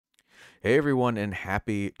Hey everyone, and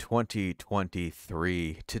happy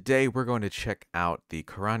 2023. Today we're going to check out the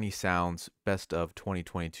Karanyi Sounds Best of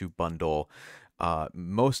 2022 bundle.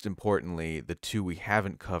 Most importantly, the two we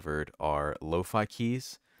haven't covered are LoFi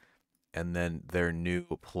keys and then their new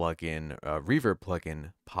plugin, Reverb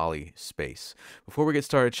plugin, PolySpace. Before we get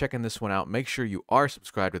started checking this one out, make sure you are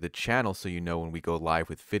subscribed to the channel so you know when we go live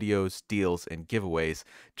with videos, deals, and giveaways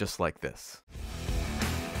just like this.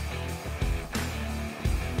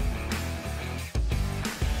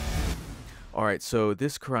 All right, so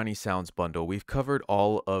this Karanyi Sounds bundle, we've covered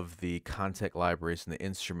all of the content libraries and the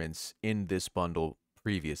instruments in this bundle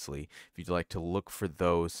previously. If you'd like to look for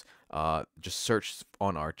those, just search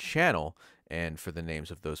on our channel and for the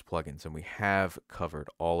names of those plugins. And we have covered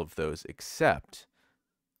all of those except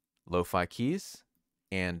LoFi keys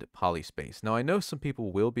and PolySpace. Now, I know some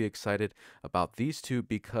people will be excited about these two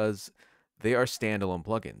because they are standalone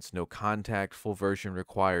plugins. No contact, full version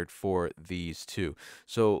required for these two.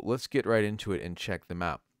 So let's get right into it and check them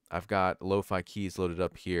out. I've got LoFi keys loaded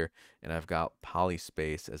up here, and I've got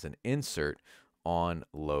PolySpace as an insert on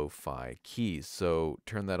LoFi keys. So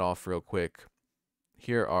turn that off real quick.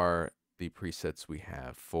 Here are the presets we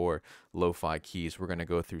have for LoFi keys. We're going to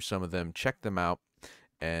go through some of them, check them out,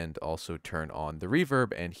 and also turn on the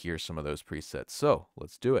reverb and hear some of those presets. So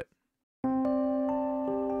let's do it.